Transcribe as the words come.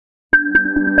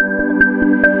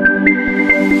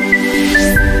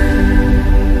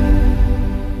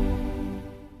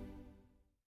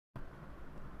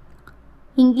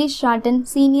English Shorthand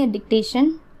Senior Dictation,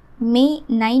 May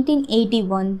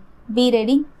 1981. Be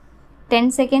ready.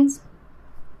 10 seconds.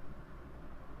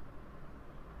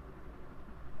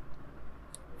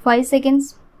 5 seconds.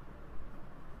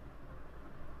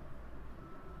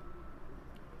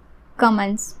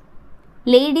 Comments.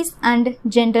 Ladies and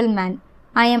gentlemen,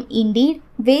 I am indeed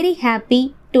very happy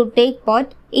to take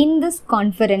part in this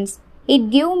conference. It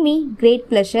gave me great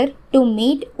pleasure to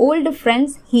meet old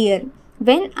friends here.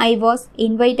 When I was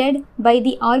invited by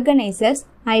the organizers,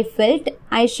 I felt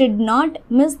I should not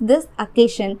miss this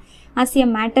occasion. As a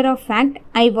matter of fact,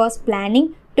 I was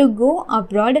planning to go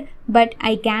abroad, but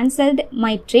I cancelled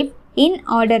my trip in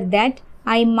order that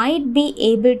I might be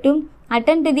able to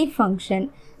attend the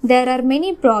function. There are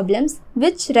many problems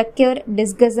which require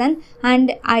discussion,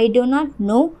 and I do not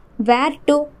know where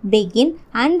to begin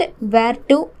and where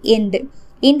to end.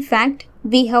 In fact,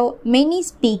 we have many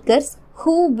speakers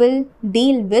who will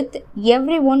deal with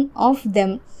every one of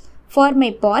them. For my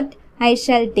part, I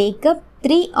shall take up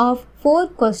 3 of 4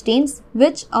 questions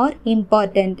which are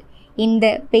important in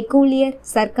the peculiar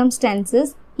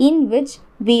circumstances in which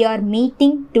we are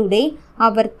meeting today.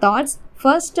 Our thoughts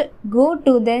first go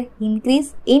to the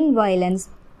increase in violence.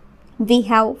 We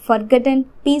have forgotten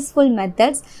peaceful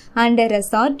methods and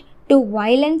resort to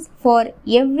violence for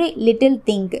every little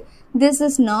thing. This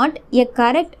is not a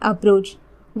correct approach.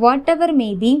 Whatever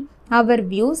may be our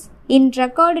views in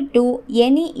regard to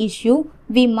any issue,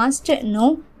 we must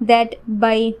know that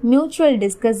by mutual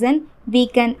discussion we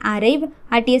can arrive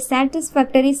at a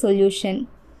satisfactory solution.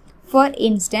 For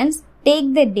instance,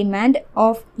 take the demand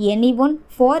of anyone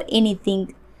for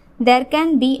anything. There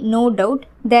can be no doubt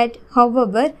that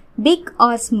however big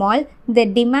or small the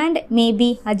demand may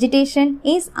be, agitation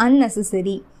is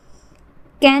unnecessary.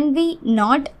 Can we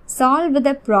not solve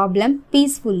the problem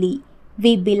peacefully?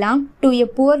 We belong to a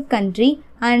poor country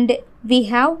and we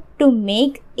have to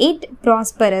make it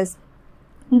prosperous.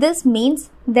 This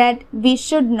means that we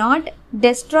should not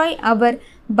destroy our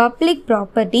public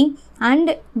property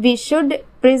and we should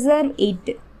preserve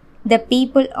it. The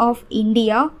people of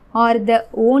India are the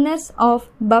owners of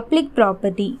public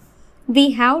property.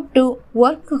 We have to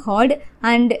work hard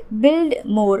and build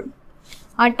more.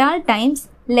 At all times,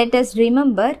 let us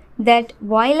remember that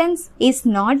violence is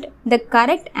not the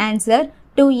correct answer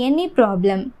to any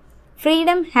problem.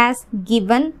 Freedom has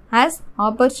given us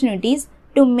opportunities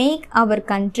to make our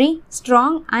country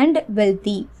strong and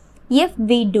wealthy. If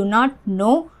we do not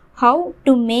know how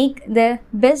to make the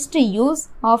best use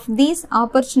of these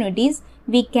opportunities,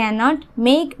 we cannot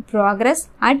make progress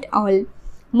at all.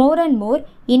 More and more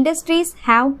industries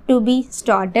have to be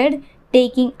started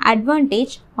taking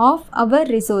advantage of our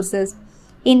resources.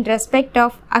 In respect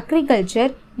of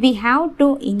agriculture, we have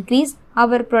to increase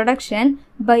our production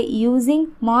by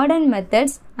using modern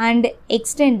methods and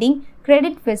extending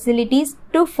credit facilities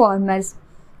to farmers.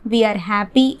 We are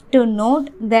happy to note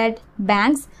that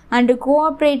banks and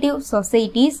cooperative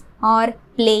societies are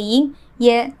playing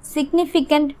a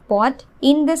significant part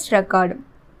in this record.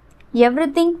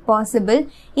 Everything possible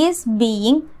is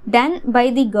being done by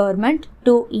the government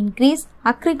to increase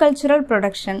agricultural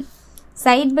production.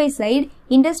 Side by side,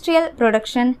 industrial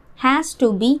production has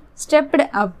to be stepped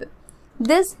up.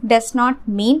 This does not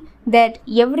mean that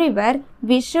everywhere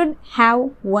we should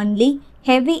have only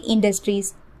heavy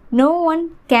industries. No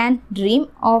one can dream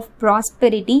of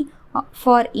prosperity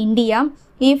for India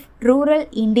if rural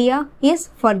India is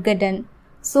forgotten.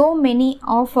 So many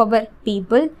of our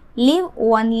people live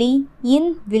only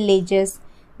in villages.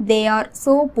 They are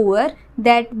so poor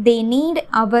that they need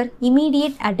our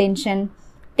immediate attention.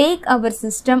 Take our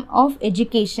system of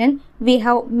education. We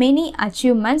have many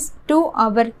achievements to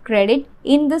our credit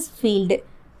in this field.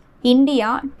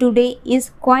 India today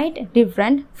is quite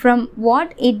different from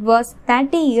what it was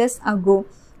 30 years ago.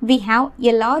 We have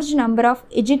a large number of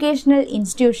educational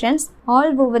institutions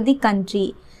all over the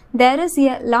country. There is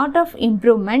a lot of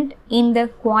improvement in the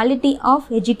quality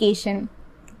of education.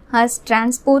 As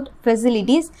transport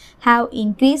facilities have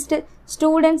increased,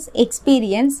 students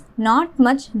experience not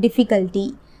much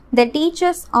difficulty. The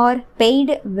teachers are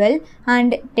paid well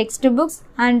and textbooks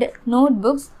and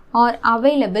notebooks are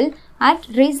available at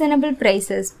reasonable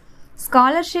prices.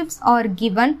 Scholarships are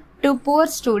given to poor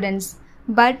students,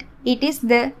 but it is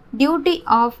the duty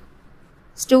of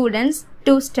students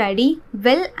to study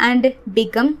well and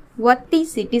become worthy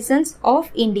citizens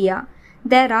of India.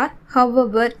 There are,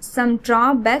 however, some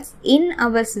drawbacks in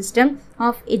our system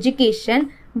of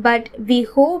education, but we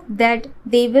hope that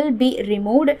they will be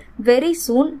removed very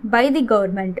soon by the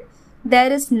government.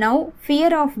 There is now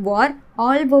fear of war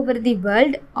all over the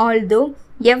world, although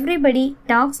everybody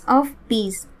talks of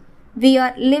peace. we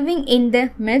are living in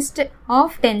the midst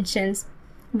of tensions.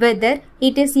 Whether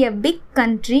it is a big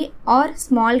country or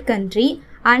small country,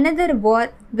 another war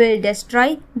will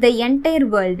destroy the entire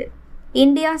world.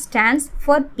 India stands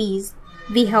for peace.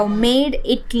 We have made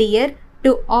it clear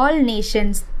to all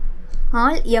nations.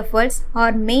 All efforts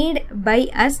are made by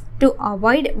us to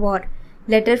avoid war.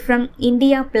 Letter from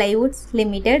India Plywoods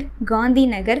Limited, Gandhi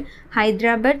Nagar,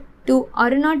 Hyderabad to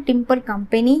Aruna Timber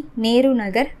Company, Nehru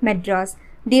Nagar, Madras.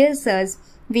 Dear Sirs,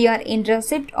 we are in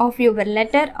receipt of your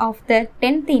letter of the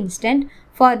 10th instant,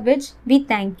 for which we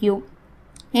thank you.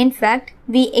 In fact,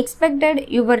 we expected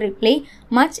your reply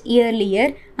much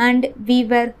earlier, and we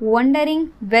were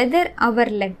wondering whether our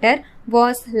letter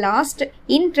was lost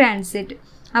in transit.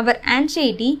 Our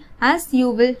anxiety, as you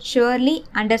will surely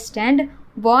understand,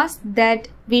 was that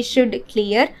we should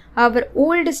clear our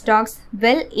old stocks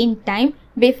well in time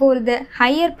before the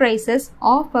higher prices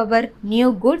of our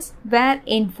new goods were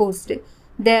enforced.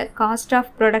 The cost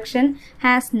of production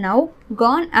has now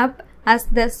gone up as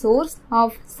the source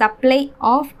of supply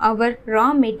of our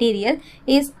raw material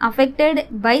is affected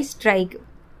by strike.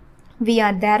 We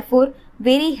are therefore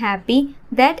very happy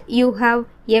that you have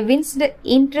evinced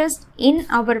interest in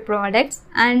our products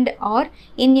and are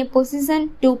in a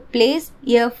position to place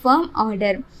a firm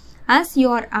order. As you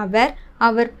are aware,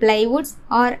 our plywoods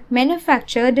are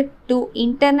manufactured to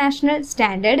international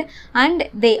standard and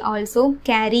they also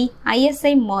carry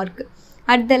ISI mark.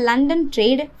 At the London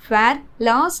Trade Fair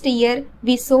last year,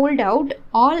 we sold out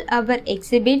all our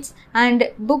exhibits and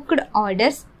booked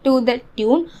orders to the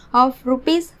tune of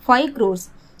rupees 5 crores.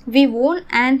 We won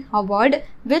an award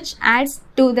which adds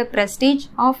to the prestige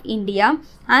of India,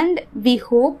 and we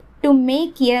hope to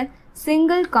make a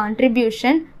single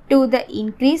contribution to the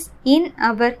increase in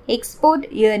our export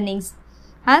earnings.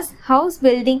 As house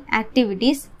building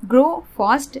activities grow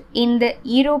fast in the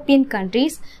European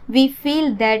countries, we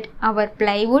feel that our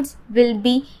plywoods will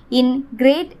be in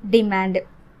great demand.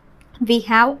 We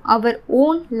have our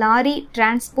own lorry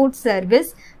transport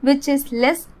service, which is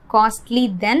less costly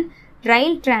than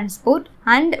rail transport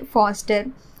and faster.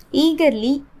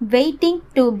 Eagerly waiting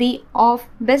to be of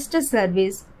best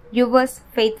service. Yours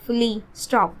faithfully,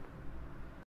 Stop.